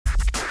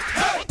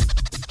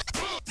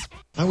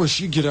I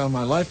wish you'd get out of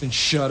my life and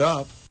shut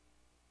up.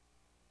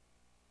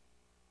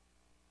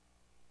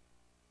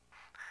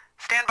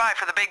 Stand by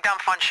for the Big Dumb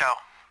Fun Show.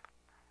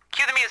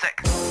 Cue the music.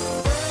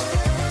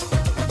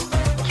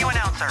 Cue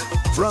announcer.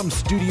 From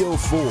Studio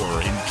 4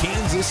 in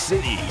Kansas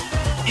City,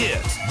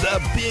 it's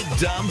the Big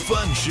Dumb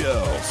Fun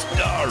Show,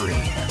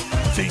 starring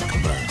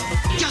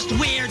Finkman. Just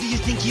where do you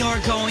think you're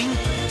going?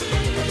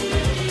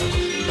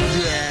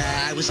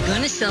 I was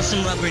gonna sell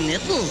some rubber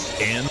nipples.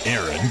 And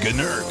Aaron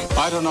Gnurk.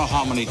 I don't know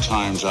how many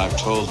times I've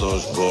told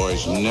those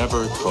boys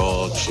never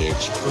call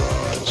chicks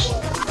broads.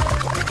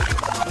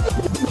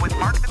 With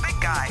Mark the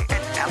Big Guy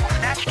and Apple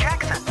Snatch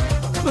Jackson.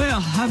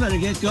 Well, I better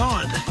get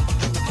going.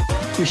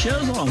 Your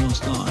show's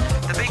almost on.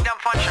 The Big Dumb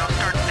Fun Show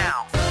starts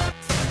now.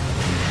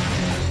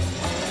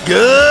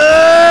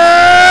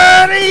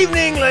 Good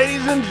evening,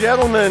 ladies and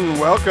gentlemen.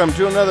 Welcome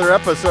to another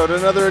episode,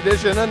 another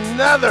edition,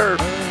 another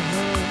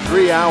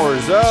 3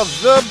 hours of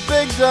the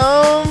Big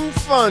Dumb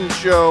Fun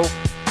Show.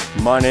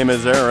 My name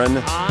is Aaron.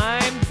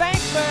 I'm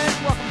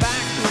Bankman. Welcome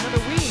back to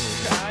another week,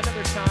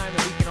 another time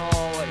that we can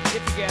all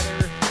get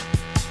together.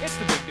 It's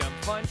the Big Dumb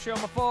Fun Show,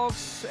 my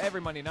folks,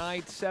 every Monday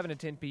night, 7 to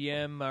 10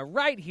 p.m.,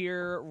 right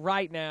here,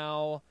 right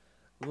now,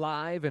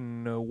 live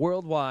and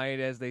worldwide,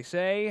 as they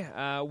say.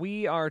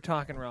 We are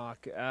talking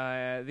rock,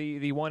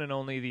 the one and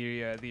only,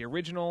 the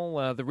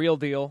original, the real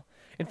deal.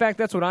 In fact,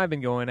 that's what I've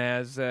been going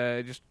as,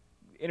 just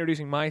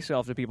introducing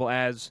myself to people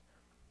as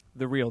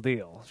the real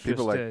deal.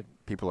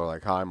 People are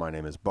like, "Hi, my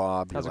name is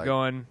Bob." How's it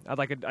going? I'd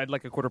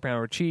like a quarter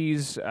pounder of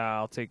cheese.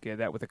 I'll take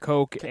that with a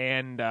Coke.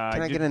 Can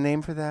I get a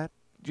name for that?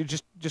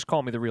 Just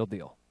call me the real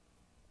deal.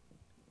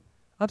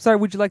 I'm sorry.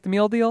 Would you like the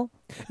meal deal?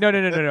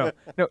 No.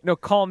 No.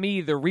 Call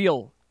me the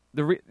real.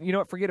 You know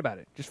what? Forget about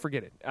it. Just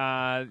forget it.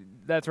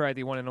 That's right.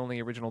 The one and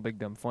only original Big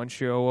Dumb Fun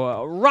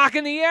Show,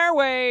 rocking the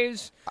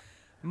airwaves.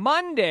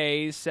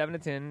 Mondays, 7 to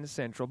 10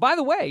 Central. By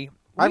the way,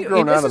 I've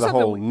grown out of the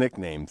whole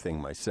nickname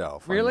thing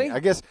myself. Really? I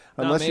guess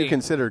unless you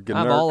consider Gnurk,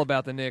 I'm all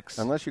about the Knicks.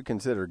 Unless you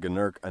consider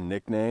Gnurk a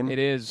nickname, it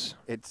is.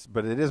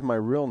 But it is my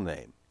real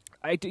name.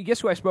 Guess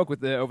who I spoke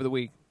with over the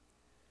week?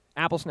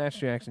 Apple Snatch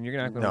Jackson. You're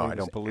not going to believe I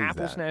don't believe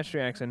Apple that. Snatch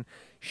Jackson.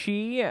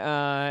 She,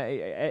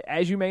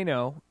 as you may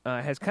know,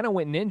 has kind of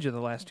went ninja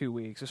the last 2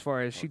 weeks as far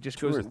as she just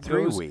goes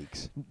 3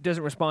 weeks.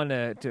 Doesn't respond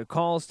to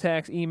calls,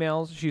 texts,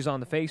 emails. She's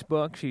on the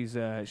Facebook. She's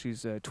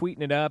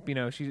tweeting it up. You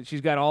know,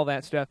 she's got all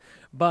that stuff.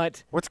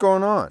 But what's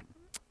going on?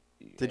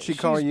 Did she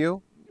call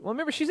you? Well,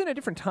 remember, she's in a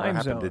different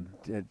time zone.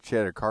 Did she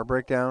had a car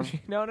breakdown?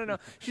 No.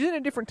 She's in a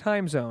different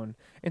time zone,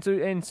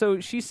 and so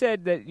she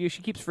said that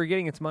she keeps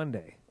forgetting it's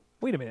Monday.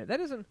 Wait a minute,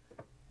 that isn't.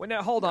 Well,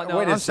 now hold on. No,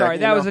 wait a I'm sorry.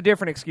 second, That was a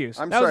different excuse.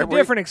 I'm that sorry, was a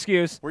different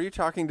excuse. Were you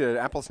talking to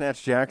Apple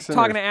Snatch Jackson?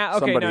 Talking or to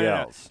somebody no.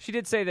 else? She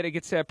did say that it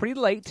gets pretty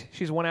late.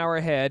 She's 1 hour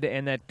ahead,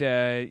 and that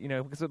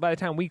because by the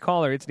time we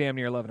call her, it's damn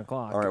near 11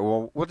 o'clock. All right.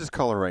 Well, we'll just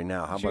call her right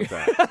now. How about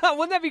that?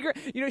 Wouldn't that be great?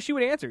 You know, she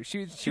would answer.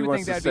 She would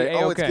think that'd say, be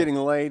A-okay. it's getting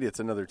late. It's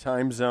another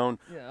time zone.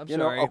 Yeah, I'm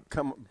sorry.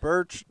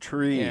 Birch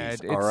trees. Yeah,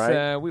 it's, all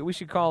right. We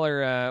should call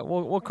her.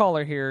 We'll call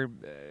her here.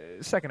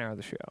 Second hour of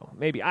the show.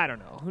 Maybe. I don't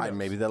know. Who knows?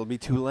 Maybe that'll be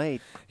too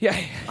late. Yeah.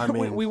 I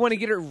mean, we want to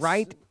get it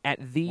right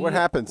at the what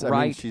happens? right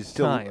I mean, she's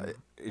still. time.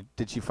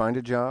 Did she find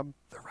a job?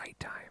 The right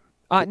time.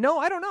 No,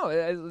 I don't know.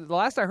 The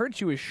last I heard,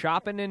 she was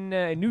shopping in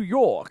New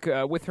York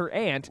with her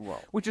aunt,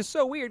 which is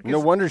so weird.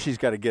 No wonder she's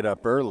got to get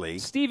up early.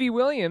 Stevie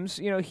Williams,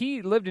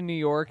 he lived in New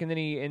York, and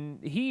then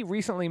he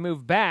recently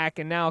moved back,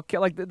 and now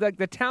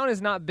the town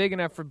is not big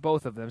enough for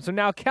both of them. So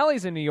now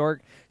Kelly's in New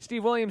York,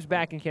 Steve Williams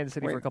back in Kansas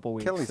City for a couple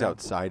weeks. Kelly's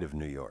outside of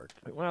New York.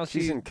 Well,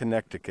 she's in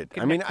Connecticut.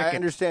 I mean, I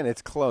understand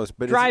it's close,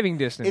 but driving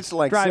distance. It's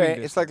like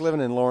it's like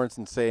living in Lawrence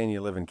and saying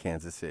you live in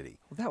Kansas City.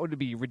 Well, that would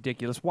be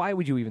ridiculous. Why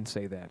would you even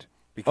say that?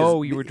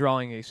 Because you were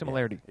drawing a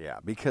similarity. Yeah,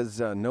 because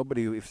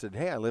nobody said,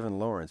 "Hey, I live in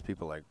Lawrence."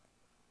 People are like,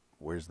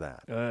 "Where's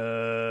that?"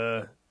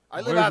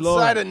 I live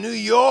outside of New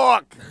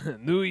York.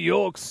 New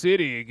York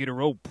City. Get a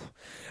rope.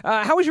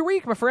 How was your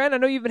week, my friend? I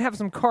know you've been having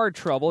some car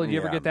trouble. Did you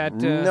ever get that?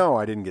 No,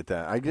 I didn't get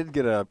that. I did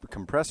get a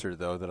compressor,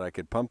 though, that I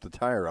could pump the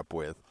tire up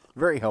with.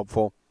 Very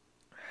helpful.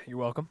 You're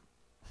welcome.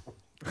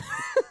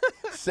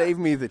 Save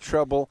me the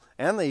trouble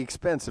and the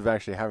expense of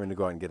actually having to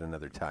go out and get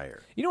another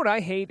tire. You know what I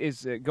hate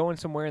is going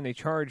somewhere and they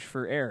charge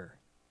for air.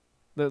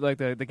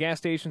 The gas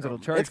stations that'll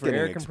charge for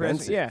air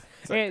compressor. Yeah,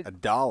 it's like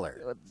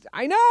 $1.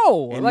 I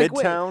know. In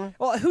Midtown.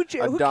 Well, who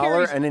 $1,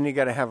 carries? and then you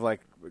got to have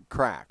like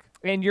crack.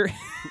 And you're.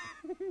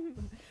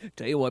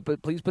 Tell you what,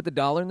 but please put the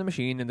dollar in the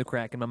machine and the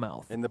crack in my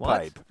mouth. In the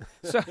pipe.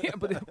 So yeah,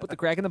 put the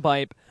crack in the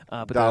pipe.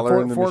 Put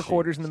dollar the four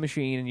quarters in the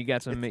machine, and you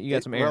got some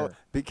air. Well,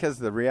 because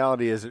the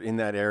reality is, in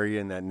that area,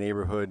 in that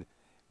neighborhood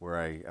where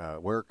I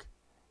work,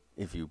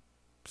 if you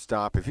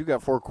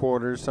got 4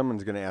 quarters,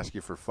 someone's going to ask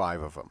you for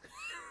 5 of them.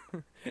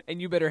 And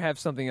you better have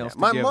something else.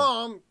 My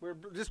mom, we're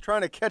just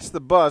trying to catch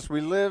the bus. We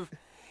live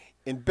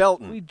in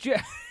Belton. We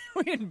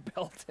in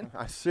Belton.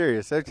 I'm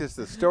serious. That's just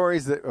the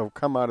stories that will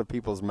come out of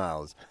people's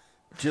mouths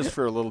just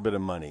for a little bit of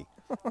money.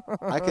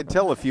 I could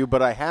tell a few,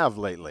 but I have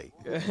lately.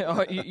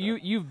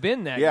 You've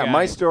been that guy. Yeah,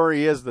 my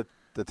story is that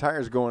the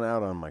tire's going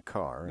out on my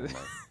car.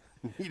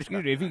 If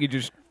you could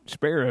just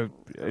spare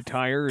a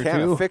tire or Can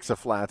two. of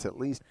Fix-A-Flat's at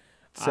least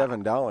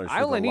 $7. I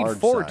for only the need large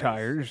 4 size.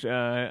 tires.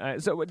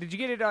 So did you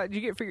get it? Did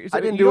you get figured? So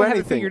I didn't you do don't have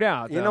anything. it figured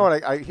out. You though. know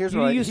what? Here's you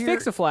what I use hear.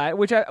 Fix-A-Flat,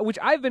 which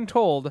I've been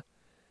told.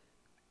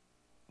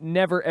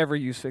 Never ever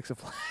use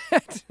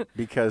Fix-A-Flat.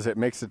 Because it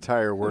makes the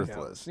tire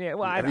worthless. Yeah,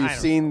 well, have I you don't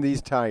seen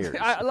these tires?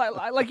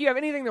 like you have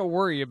anything to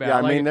worry about. Yeah,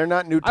 I like, mean, they're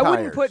not new I wouldn't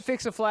tires. put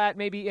Fix-A-Flat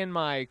maybe in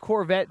my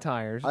Corvette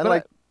tires.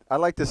 I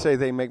like to say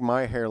they make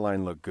my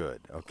hairline look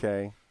good.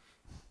 Okay,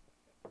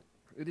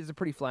 it is a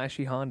pretty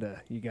flashy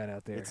Honda you got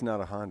out there. it's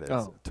not a Honda.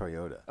 It's a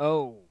Toyota.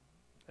 Oh,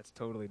 that's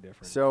totally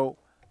different. So,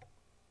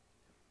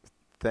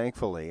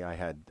 thankfully, I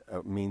had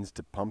a means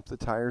to pump the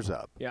tires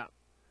up. Yeah.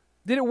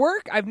 Did it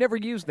work? I've never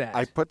used that.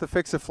 I put the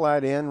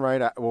Fix-A-Flat in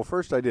right. Well,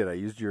 first I did. I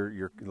used your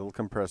little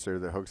compressor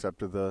that hooks up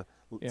to the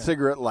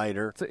cigarette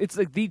lighter. So it's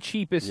like the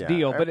cheapest Yeah.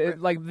 deal, but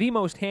like the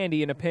most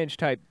handy in a pinch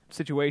type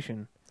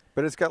situation.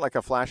 But it's got like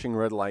a flashing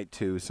red light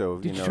too, so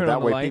Did you know turn that on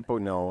the way light? people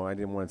know. I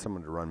didn't want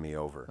someone to run me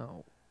over.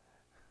 Oh.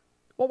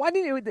 Well, why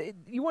didn't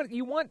you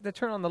want to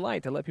turn on the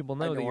light to let people I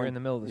know don't that you're want- in the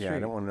middle of the Yeah, street? I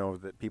don't want to know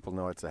that people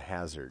know it's a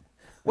hazard.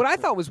 What I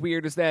thought was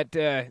weird is that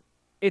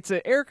it's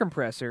an air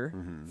compressor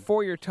Mm-hmm.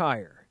 for your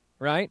tire,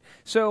 right?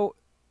 So,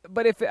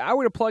 but if I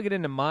were to plug it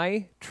into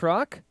my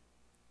truck,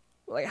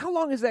 like how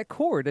long is that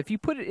cord? If you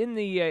put it in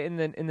the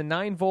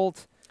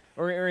 9-volt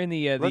or in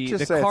the Let's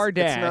just say car it's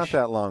dash, not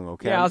that long.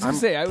 Okay. Yeah, I was I'm gonna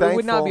say I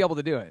would not be able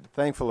to do it.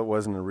 Thankful it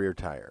wasn't a rear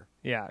tire.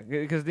 Yeah,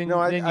 because then, No,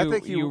 I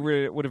think you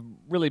you- would have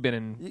really been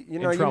in, You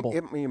know, in trouble.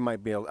 you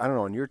might be able. I don't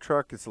know. In your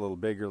truck, it's a little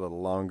bigger, a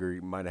little longer.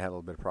 You might have had a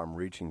little bit of problem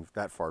reaching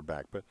that far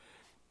back, but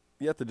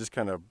you have to just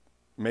kind of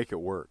make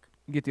it work.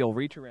 Get the old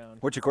reach around.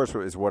 Which, of course,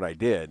 is what I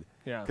did.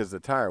 Yeah. Because the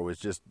tire was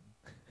just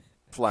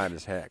flat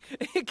as heck.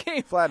 It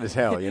came. Flat as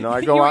hell. You know,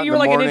 I go out in you the were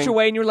like morning. an inch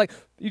away, and you were like,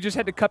 you just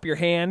had to cup your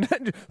hand.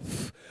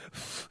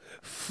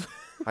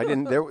 I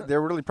didn't.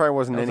 There really probably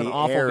wasn't That was any an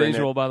awful air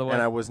visual, in it, by the way.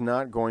 and I was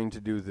not going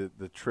to do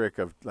the trick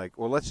of like,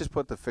 well, let's just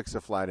put the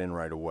Fix-A-Flat in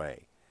right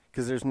away,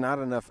 because there's not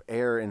enough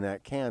air in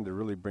that can to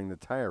really bring the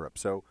tire up.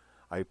 So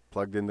I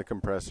plugged in the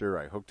compressor,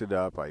 I hooked it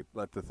up, I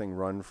let the thing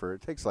run for.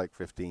 It takes like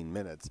 15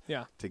 minutes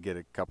Yeah. to get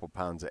a couple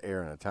pounds of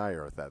air in a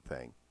tire with that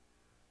thing.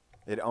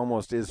 It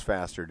almost is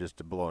faster just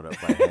to blow it up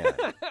by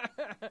hand.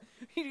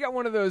 You got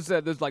one of those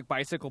like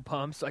bicycle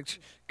pumps. Like,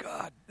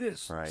 God,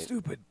 this Right.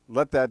 stupid.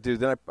 Let that do.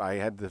 Then I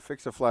had the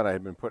Fix-A-Flat. I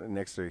had been putting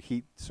next to a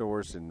heat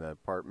source in the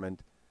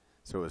apartment,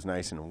 so it was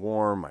nice and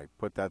warm. I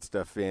put that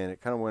stuff in.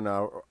 It kind of went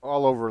out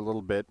all over a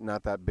little bit,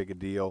 not that big a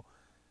deal.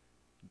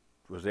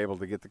 Was able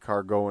to get the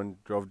car going,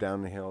 drove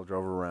down the hill,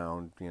 drove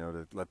around,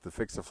 to let the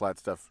Fix-A-Flat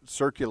stuff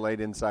circulate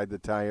inside the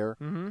tire.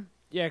 Mm-hmm.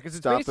 Yeah, because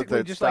it's Stopped basically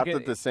at the, just stopped like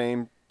at the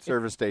same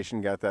service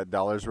station, got that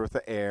 $1 worth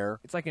of air,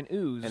 it's like an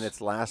ooze. and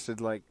it's lasted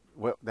like,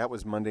 well, that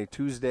was Monday,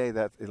 Tuesday,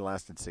 that it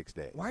lasted 6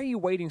 days. Why are you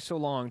waiting so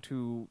long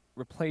to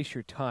replace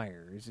your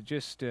tire? Is it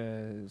just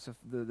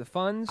the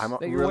funds that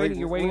you're really, waiting?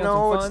 You're waiting no, on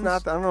some funds?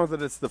 it's not. I don't know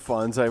that it's the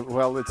funds.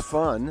 It's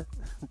fun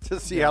to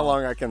see how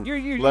long I can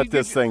You're let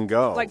this thing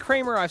go. Like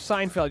Kramer off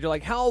Seinfeld, you're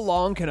like, how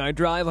long can I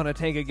drive on a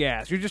tank of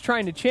gas? You're just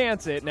trying to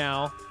chance it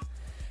now.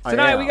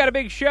 Tonight we got a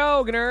big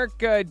show,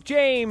 Gnurk.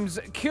 James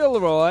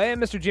Kilroy,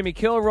 Mr. Jimmy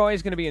Kilroy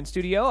is going to be in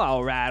studio.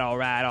 All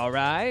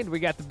right. We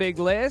got the big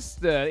list,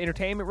 the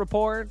entertainment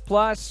report,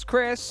 plus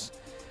Chris,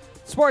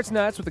 Sports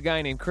Nuts with a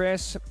guy named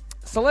Chris.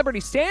 Celebrity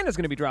Santa is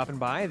going to be dropping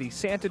by, the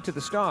Santa to the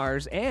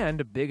Stars,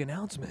 and a big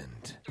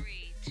announcement. 3,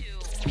 2,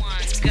 1,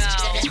 go.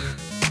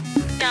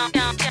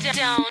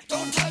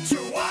 Don't touch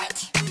your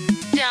what?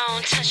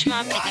 Don't touch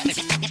my.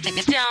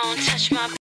 Don't touch my.